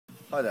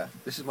Hi there,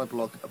 this is my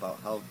blog about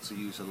how to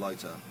use a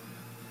lighter.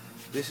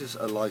 This is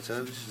a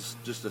lighter, this is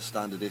just a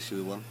standard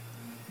issue one.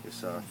 It's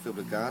filled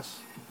with gas,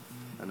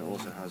 and it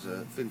also has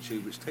a thin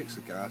tube which takes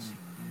the gas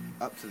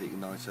up to the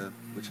igniter,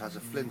 which has a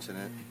flint in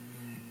it.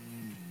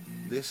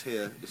 This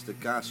here is the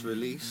gas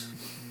release,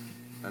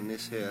 and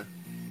this here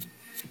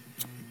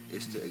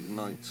is to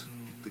ignite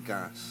the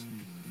gas.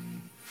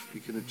 You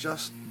can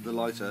adjust the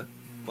lighter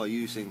by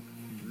using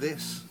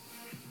this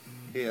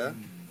here,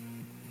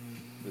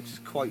 which is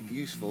quite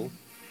useful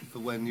for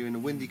when you're in a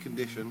windy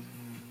condition,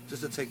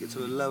 just to take it to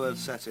a lower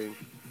setting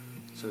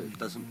so it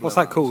doesn't blow What's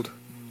that out. called?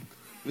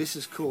 This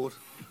is called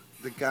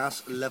the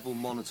gas level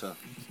monitor.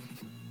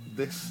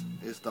 This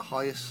is the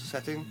highest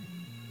setting,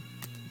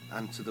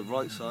 and to the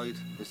right side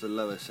is the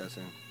lowest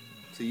setting.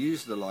 To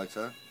use the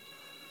lighter,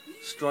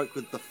 strike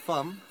with the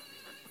thumb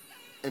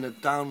in a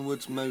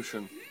downwards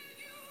motion,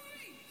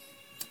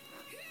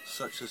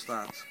 such as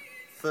that.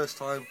 First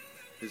time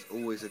is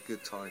always a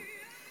good time.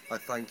 I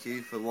thank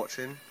you for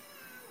watching.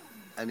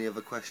 Any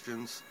other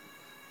questions,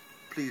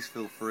 please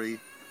feel free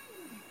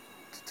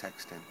to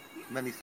text in. Many